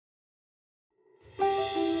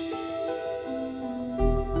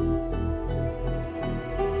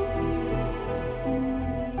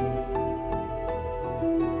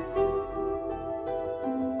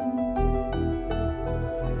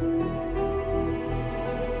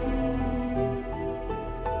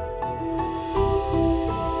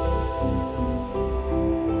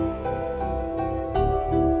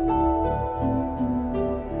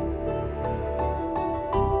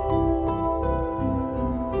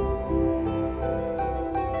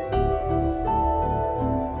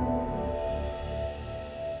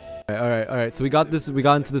All right. So we got this. We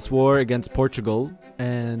got into this war against Portugal,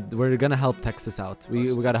 and we're gonna help Texas out.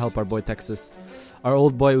 We gotta help our boy Texas, our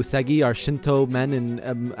old boy Usagi, our Shinto men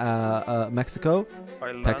in Mexico,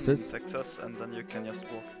 Texas, and then you can just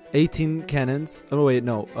walk. 18 cannons. Oh wait,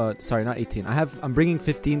 no. Sorry, not 18. I'm bringing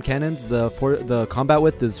 15 cannons. The combat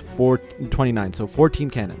width is 429, so 14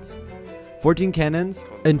 cannons. 14 cannons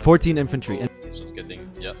and 14 infantry. And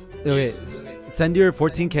Yeah. okay, send your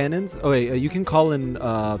 14 cannons. Okay, you can call in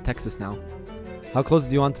Texas now. How close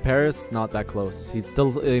do you want to Paris? Not that close. He's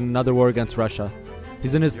still in another war against Russia.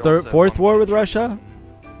 He's in his fourth war with Russia.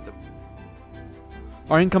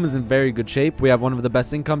 Our income is in very good shape. We have one of the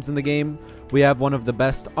best incomes in the game. We have one of the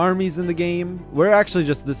best armies in the game. We're actually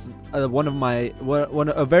just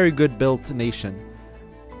a very good built nation.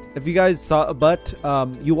 If you guys saw, but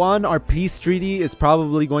Yuan, our peace treaty is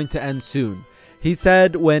probably going to end soon. He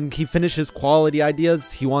said when he finishes quality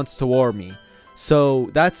ideas, he wants to war me. So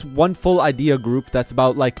that's one full idea group. That's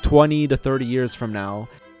about like 20 to 30 years from now.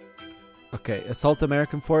 Okay, assault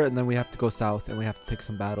American fort, and then we have to go south and we have to take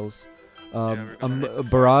some battles.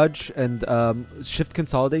 Barrage and shift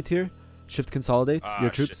consolidate here. Shift consolidate your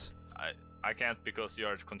troops. I can't because you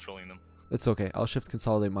are controlling them. It's okay. I'll shift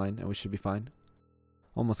consolidate mine and we should be fine.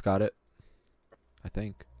 Almost got it. I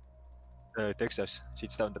think. Texas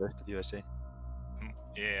sits down the rest of USA.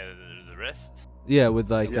 Yeah, the rest? Yeah,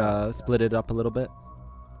 with like split it up a little bit.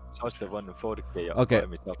 So it's the 140k. Okay.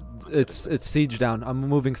 It's siege down. I'm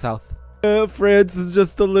moving south. France is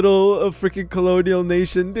just a little freaking colonial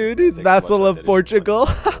nation, dude. He's vassal of Portugal.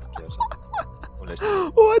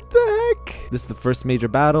 What the heck? This is the first major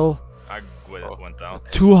battle. I went down.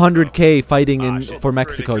 200k fighting for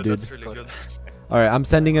Mexico, really dude. Really good. All right, I'm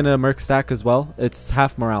sending in a merc stack as well. It's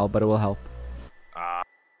half morale, but it will help.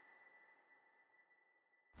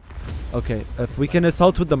 Okay, if we can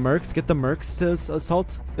assault with the mercs, get the mercs to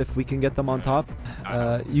assault. If we can get them on top,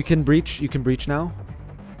 you can breach. You can breach now.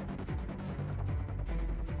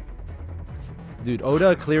 Dude,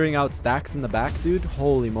 Oda clearing out stacks in the back, dude.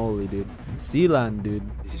 Holy moly, dude. Sealand, dude.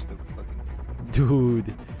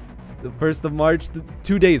 Dude. The 1st of March,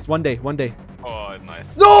 2 days, 1 day, 1 day. Oh,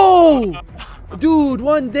 nice. No! Dude,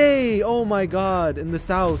 1 day. Oh my god, in the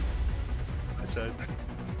south.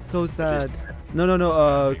 So sad.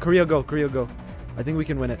 No, Korea go, Korea go. I think we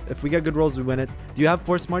can win it. If we get good rolls, we win it. Do you have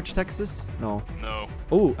force march, Texas? No. No.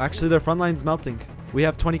 Oh, actually their front line's melting. We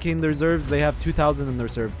have 20k in their reserves. They have 2,000 in their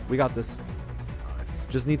reserve. We got this.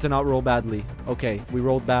 Just need to not roll badly. Okay, we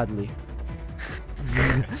rolled badly.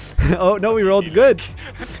 Oh, no, we rolled good.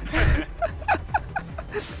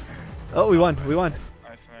 Oh, we won. We won.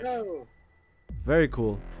 Nice. Very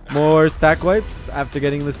cool. More stack wipes after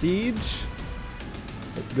getting the siege.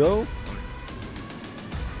 Let's go.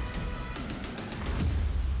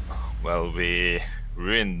 Well, we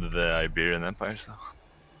ruined the Iberian Empire, so.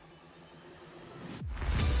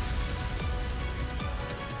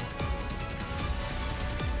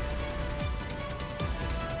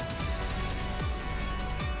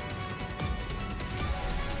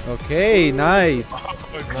 Okay, nice.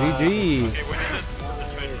 GG.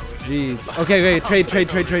 GG. Okay, trade.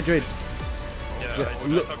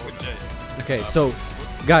 Okay, so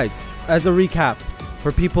guys, as a recap,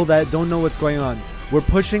 for people that don't know what's going on, we're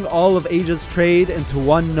pushing all of Asia's trade into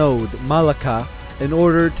one node, Malacca, in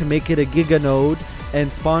order to make it a giga node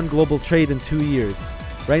and spawn global trade in 2 years.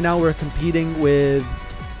 Right now we're competing with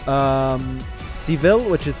Seville,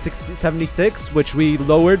 which is 76, which we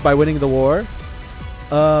lowered by winning the war.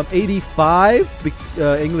 85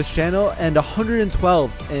 English channel and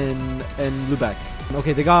 112 in Lubeck.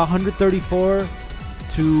 Okay, they got 134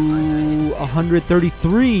 to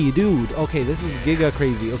 133, dude. Okay, this is giga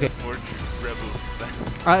crazy. Okay.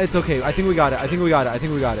 It's okay. I think we got it. We got it.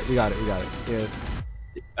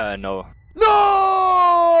 Yeah. No. No!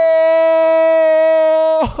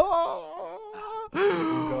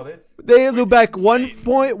 Got it. They Lubeck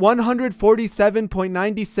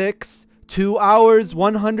 147.96. 2 hours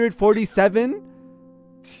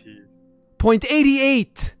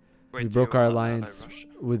 147.88. We broke our alliance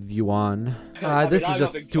with Yuan. This is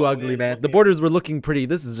just too ugly, man. The borders were looking pretty.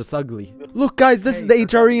 This is just ugly. Look, guys, this is the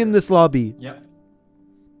HRE in this lobby. Yep.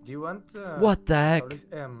 Do you want? What the heck?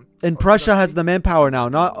 And Prussia has the manpower now,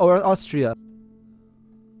 not Austria.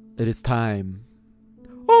 It is time.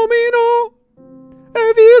 Omino.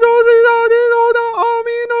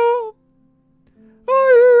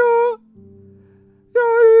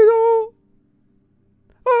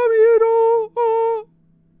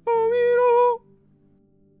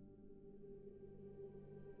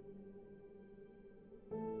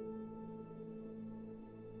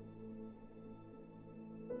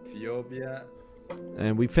 Ethiopia,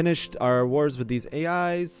 And we finished our wars with these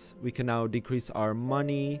AIs. We can now decrease our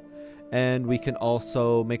money. And we can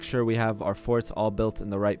also make sure we have our forts all built in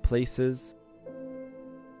the right places.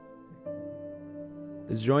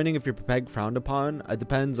 Is joining if you're PEG frowned upon? It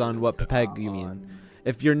depends on what PEG you mean.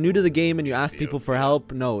 If you're new to the game and you ask people for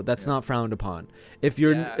help, no, that's not frowned upon. If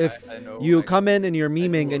you're you come in and you're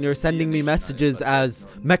memeing and you're sending me messages as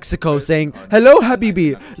Mexico saying, "Hello,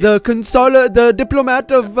 Habibi, the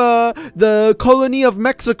diplomat of the colony of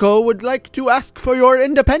Mexico would like to ask for your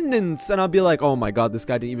independence," and I'll be like, "Oh my God, this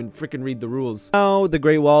guy didn't even freaking read the rules." Now the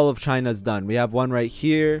Great Wall of China is done. We have one right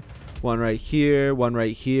here, one right here, one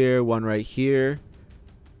right here, one right here.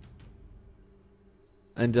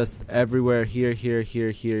 And just everywhere here,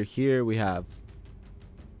 here, we have.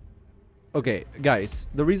 Okay, guys.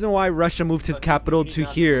 The reason why Russia moved his capital to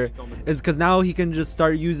here is because now he can just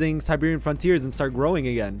start using Siberian frontiers and start growing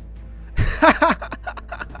again.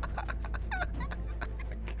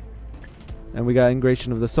 And we got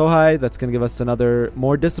integration of the Sohai. That's going to give us another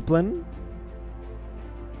more discipline.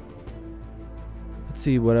 Let's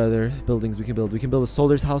see what other buildings we can build. We can build a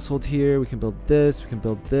soldier's household here. We can build this. We can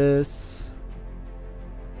build this.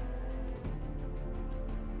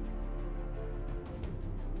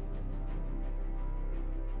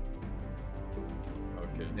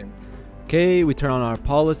 Okay, we turn on our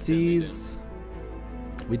policies.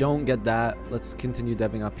 We don't get that. Let's continue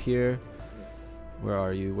deving up here. Where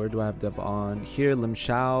are you? Where do I have dev on? Here, Lim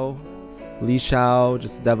Shao. Li Shao,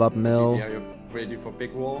 just dev up mill. Yeah, you're ready for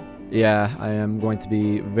big war? Yeah, I am going to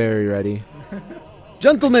be very ready.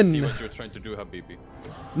 Gentlemen! See what you're trying to do, Habibi.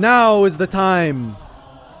 Now is the time.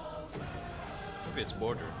 This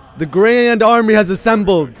border. The Grand Army has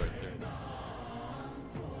assembled.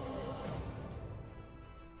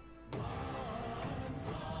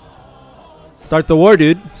 Start the war,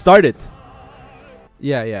 dude. Start it.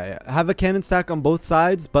 Yeah. Have a cannon stack on both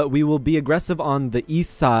sides, but we will be aggressive on the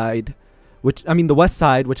east side, the west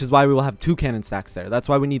side, which is why we will have 2 cannon stacks there. That's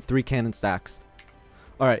why we need 3 cannon stacks.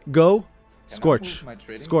 All right, go. Scorch.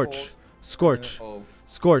 Scorch. Scorch.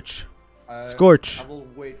 Scorch. Scorch. I will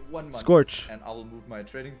wait 1 month. Scorch. And I will move my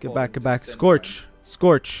trading. Get back. Get back. Scorch.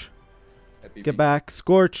 Scorch. Get back.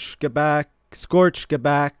 Scorch. Get back. Scorch. Get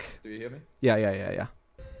back. Do you hear me? Yeah.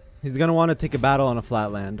 He's gonna want to take a battle on a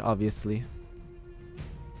flat land, obviously.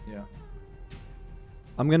 Yeah.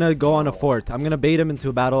 I'm gonna go on a fort. I'm gonna bait him into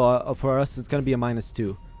a battle. For us, it's gonna be a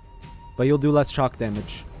 -2, but you'll do less shock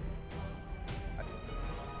damage.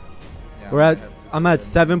 Yeah, I'm at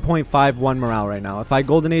 7.51 morale right now. If I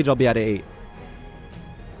golden age, I'll be at 8.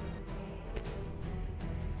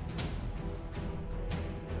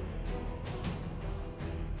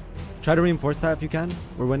 Try to reinforce that if you can.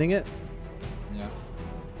 We're winning it. Yeah.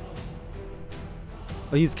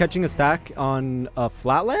 Oh, he's catching a stack on a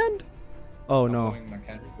flat land? Oh, I'm no. moving my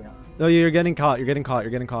cannons down. No, you're getting caught. You're getting caught.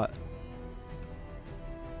 You're getting caught.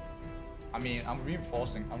 I mean, I'm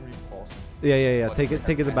reinforcing. Yeah. Take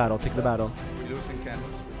it to battle. Take it to battle. We're losing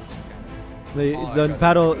cannons. The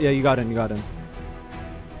battle. Yeah, you got in.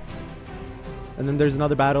 And then there's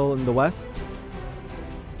another battle in the west.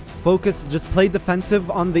 Focus. Just play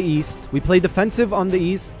defensive on the east. We play defensive on the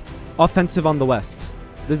east, offensive on the west.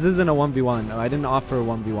 This isn't a 1v1. I didn't offer a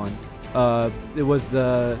 1v1. It was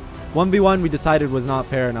 1v1 we decided was not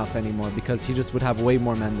fair enough anymore because he just would have way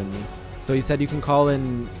more men than me. So he said you can call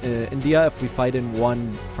in India if we fight in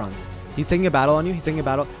one front. He's taking a battle on you. He's taking a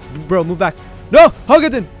battle. Bro, move back. No!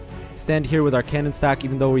 Hagadin! Stand here with our cannon stack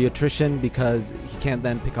even though we attrition because he can't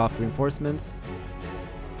then pick off reinforcements.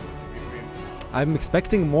 I'm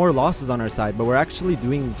expecting more losses on our side, but we're actually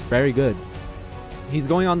doing very good. He's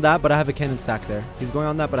going on that, but I have a cannon stack there.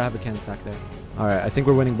 Alright, I think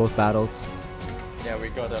we're winning both battles. Yeah, we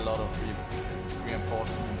got a lot of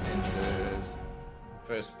reinforcement in the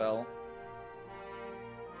first spell.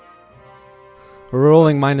 We're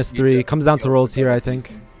rolling -3. Comes down to rolls here, I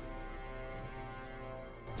think.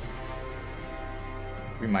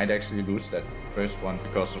 We might actually lose that first one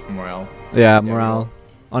because of morale. Yeah, morale.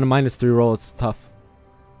 On a -3 roll, it's tough.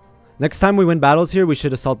 Next time we win battles here, we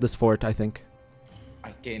should assault this fort, I think.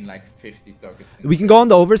 I gain like 50 targets. We can go on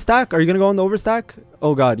the overstack. Are you going to go on the overstack?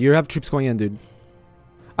 Oh, God. You have troops going in, dude.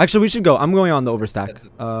 Actually, we should go. I'm going on the overstack.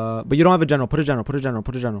 But you don't have a general. Put a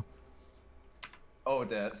general. Oh,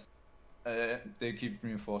 that's... they keep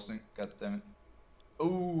reinforcing. God damn it.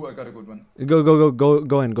 Oh, I got a good one.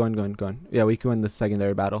 Go in. Yeah, we can win the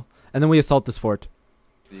secondary battle. And then we assault this fort.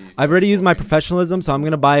 I've already used my professionalism, so I'm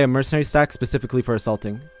going to buy a mercenary stack specifically for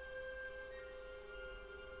assaulting.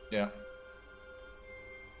 Yeah.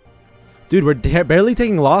 Dude, we're barely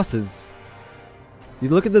taking losses. You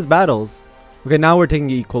look at these battles. Okay, now we're taking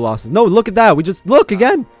equal losses. No, look at that. We just look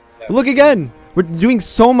again. Yeah. Look again. We're doing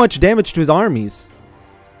so much damage to his armies.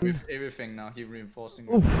 With everything now, he reinforcing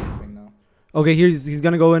Oof. with everything now. Okay, he's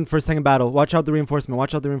gonna go in for a second battle. Watch out the reinforcement.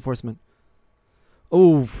 Watch out the reinforcement.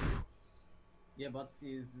 Oof. Yeah, but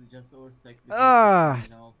he's just overstacked. Ah.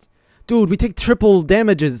 Dude, we take triple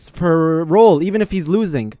damages per roll, even if he's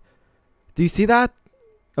losing. Do you see that?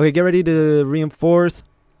 Okay, get ready to reinforce.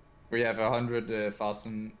 We have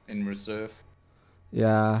 100,000 in reserve.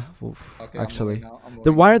 Yeah, oof, Okay, actually. I'm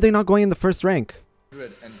Then why are they not going in the first rank?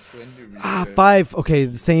 120 Ah, reserve. 5. Okay,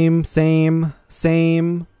 the same.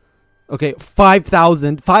 Okay,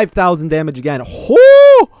 5,000 damage again.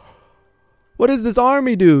 Oh! What is this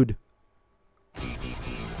army, dude?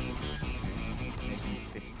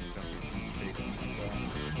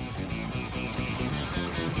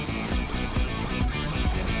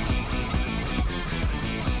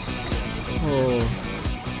 Oh.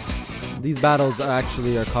 These battles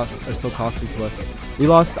actually are so costly to us. We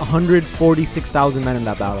lost 146,000 men in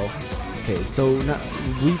that battle. Okay, so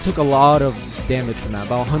we took a lot of damage from that.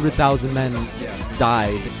 About 100,000 men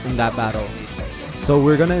died in that battle. So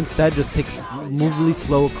we're gonna instead just move really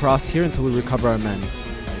slow across here until we recover our men.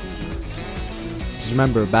 Just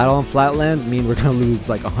remember, battle on flatlands mean we're gonna lose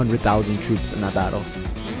like 100,000 troops in that battle.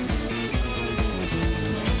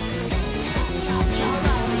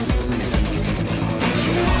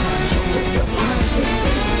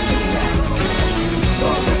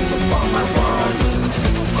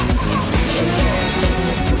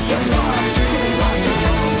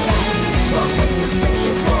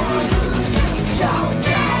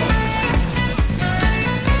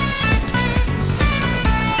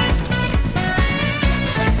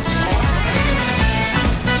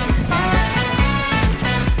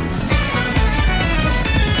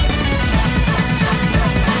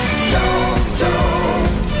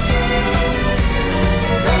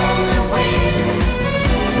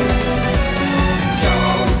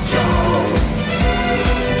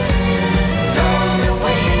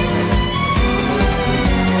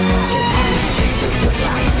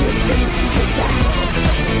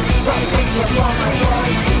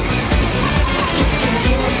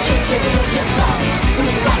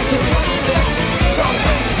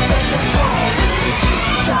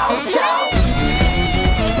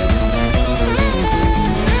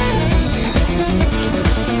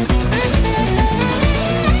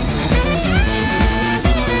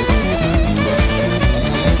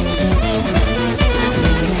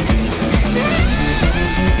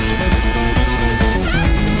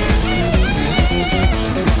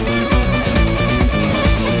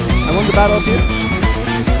 Battle up here.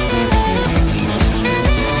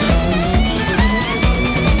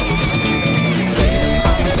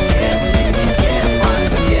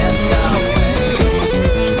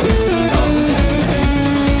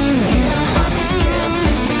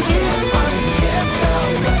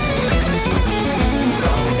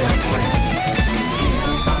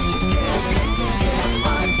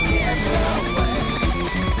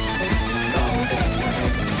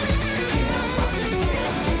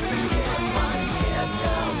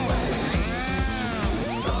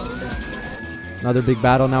 Another big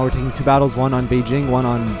battle. Now we're taking 2 battles, one on Beijing, one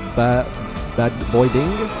on Bad Boy Ding.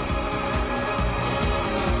 Reinforce.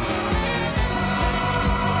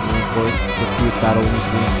 Let's see which battle we need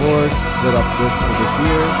to reinforce. Split up this over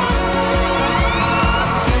here.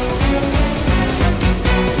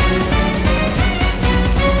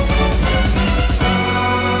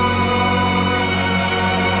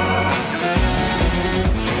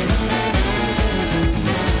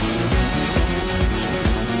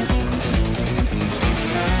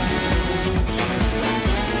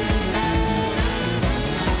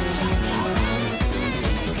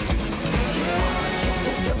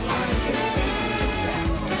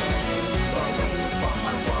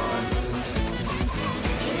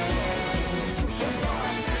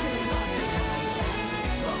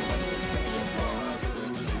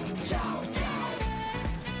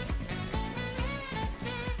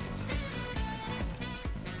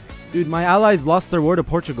 Dude, my allies lost their war to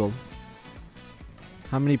Portugal.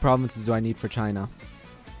 How many provinces do I need for China?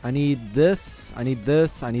 I need this, I need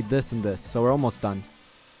this, I need this, and this. So we're almost done.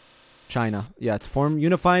 China. Yeah, to form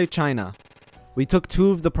unify China. We took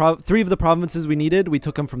 3 of the provinces we needed. We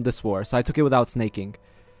took them from this war. So I took it without snaking.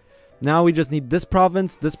 Now we just need this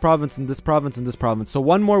province, and this province, and this province. So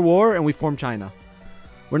one more war and we form China.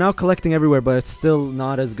 We're now collecting everywhere, but it's still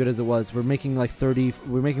not as good as it was. We're making like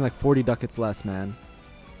 40 ducats less, man.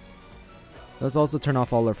 Let's also turn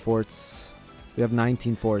off all our forts. We have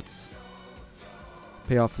 19 forts.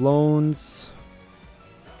 Pay off loans.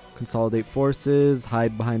 Consolidate forces.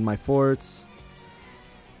 Hide behind my forts.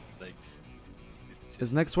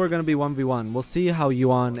 Because next we're going to be 1v1. We'll see how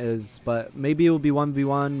YUAN is, but maybe it will be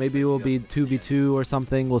 1v1, maybe it will be 2v2 or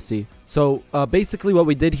something. We'll see. So basically what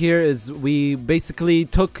we did here is we basically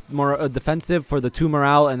took more defensive for the 2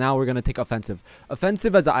 morale, and now we're going to take offensive.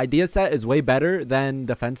 Offensive as an idea set is way better than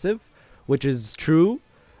defensive, which is true.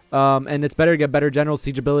 And it's better to get better general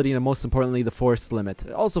siege ability and most importantly the force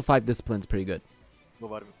limit. Also 5 disciplines pretty good. Too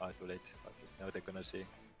late. Now they're gonna see.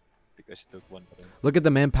 Because it took 1 turn. Look at the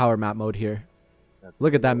manpower map mode here.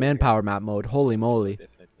 Look at that manpower map mode. Holy moly.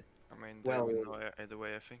 Definitely. I mean, Well- they will know either way,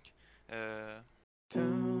 I think.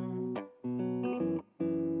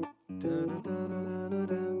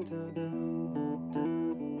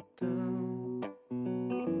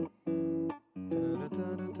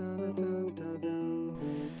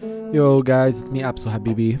 Yo guys, it's me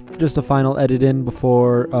Habibi. Just a final edit in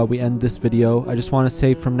before we end this video. I just want to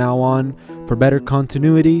say from now on, for better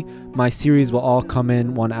continuity, my series will all come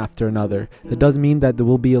in one after another. That does mean that there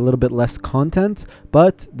will be a little bit less content,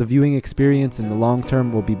 but the viewing experience in the long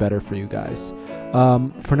term will be better for you guys.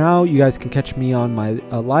 For now, you guys can catch me on my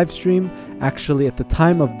live stream. Actually, at the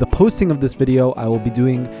time of the posting of this video, I will be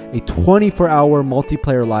doing a 24-hour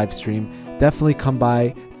multiplayer live stream. Definitely come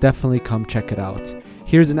by, definitely come check it out.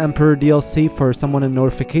 Here's an Emperor DLC for someone in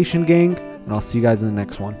Notification Gang, and I'll see you guys in the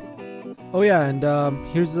next one. Oh yeah, and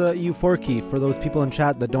here's the EU4 key for those people in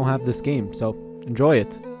chat that don't have this game, so enjoy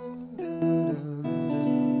it.